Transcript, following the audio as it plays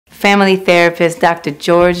family therapist Dr.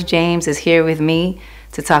 George James is here with me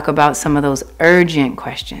to talk about some of those urgent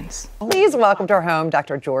questions. Please welcome to our home,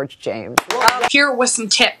 Dr. George James. Here with some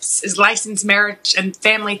tips is licensed marriage and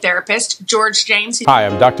family therapist George James. Hi,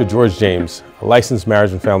 I'm Dr. George James, a licensed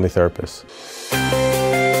marriage and family therapist.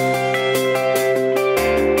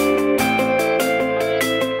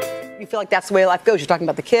 You feel like that's the way life goes. You're talking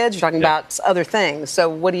about the kids, you're talking about other things. So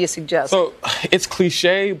what do you suggest? So it's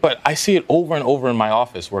cliche, but I see it over and over in my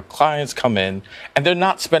office where clients come in and they're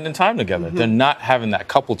not spending time together. They're not having that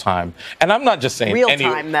couple time. And I'm not just saying Real any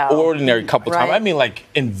time, though. ordinary couple time. Right. I mean like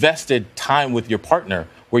invested time with your partner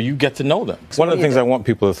where you get to know them. One of the things I want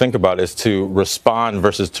people to think about is to respond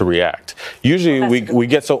versus to react. Usually we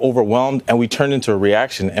get so overwhelmed and we turn into a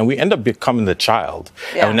reaction and we end up becoming the child.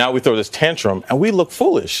 Yeah. And now we throw this tantrum and we look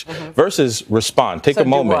foolish versus respond. Take a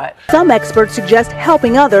moment. Some experts suggest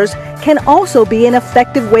helping others can also be an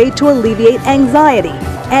effective way to alleviate anxiety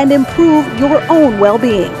and improve your own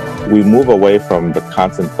well-being. We move away from the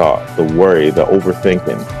constant thought, the worry, the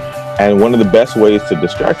overthinking. And one of the best ways to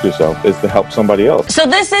distract yourself is to help somebody else. So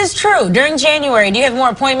this is true. During January, do you have more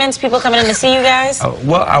appointments, people coming in to see you guys?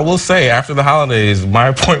 Well, I will say, after the holidays, my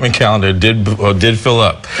appointment calendar did fill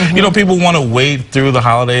up. You know, people want to wait through the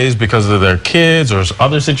holidays because of their kids or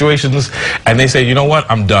other situations, and they say, you know what,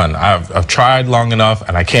 I'm done. I've tried long enough,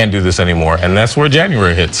 and I can't do this anymore. And that's where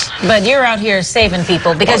January hits. But you're out here saving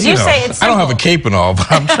people because you say it's simple. I don't have a cape and all,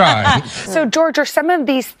 but I'm trying. So, George, are some of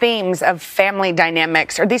these themes of family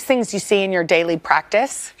dynamics, are these things you see in your daily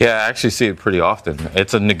practice? Yeah, I actually see it pretty often.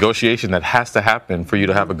 It's a negotiation that has to happen for you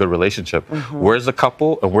to have a good relationship. Where's the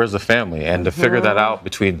couple and where's the family? And to figure that out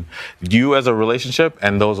between you as a relationship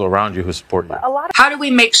and those around you who support you. How do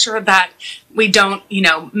we make sure that we don't, we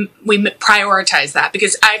prioritize that?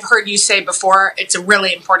 Because I've heard you say before, it's a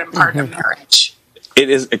really important part of marriage. It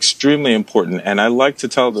is extremely important, and I like to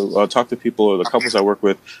talk to people or the couples I work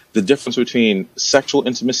with the difference between sexual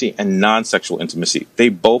intimacy and non-sexual intimacy. They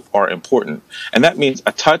both are important, and that means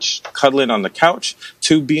a touch, cuddling on the couch,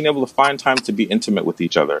 to being able to find time to be intimate with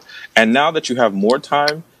each other. And now that you have more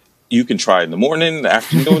time, you can try in the morning, the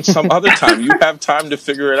afternoon, some other time. You have time to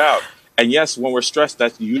figure it out. And yes, when we're stressed,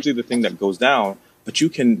 that's usually the thing that goes down. But you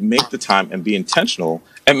can make the time and be intentional.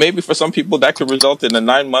 And maybe for some people that could result in a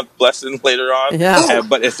 9-month blessing later on. Yeah.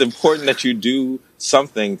 But it's important that you do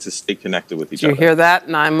something to stay connected with each other. You hear that?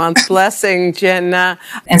 9-month blessing, Jenna.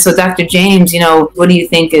 And so, Dr. James, what do you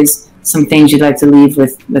think is some things you'd like to leave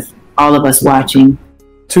with all of us watching?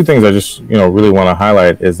 Two things I just, really want to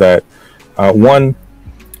highlight is that, one,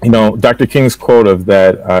 Dr. King's quote of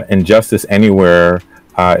that injustice anywhere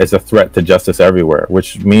is a threat to justice everywhere,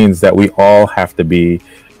 which means that we all have to be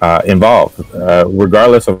involved,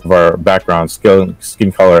 regardless of our background,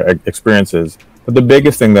 skin color, experiences. But the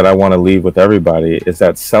biggest thing that I want to leave with everybody is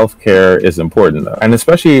that self-care is important. And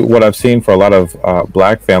especially what I've seen for a lot of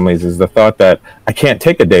Black families is the thought that I can't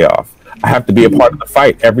take a day off. I have to be a part of the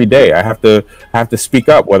fight every day. I have to speak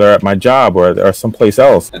up, whether at my job or someplace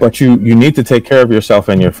else. But you need to take care of yourself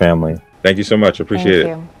and your family. Thank you so much. Appreciate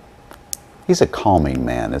it. He's a calming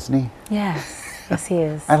man, isn't he? Yes, yes he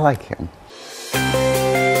is. I like him.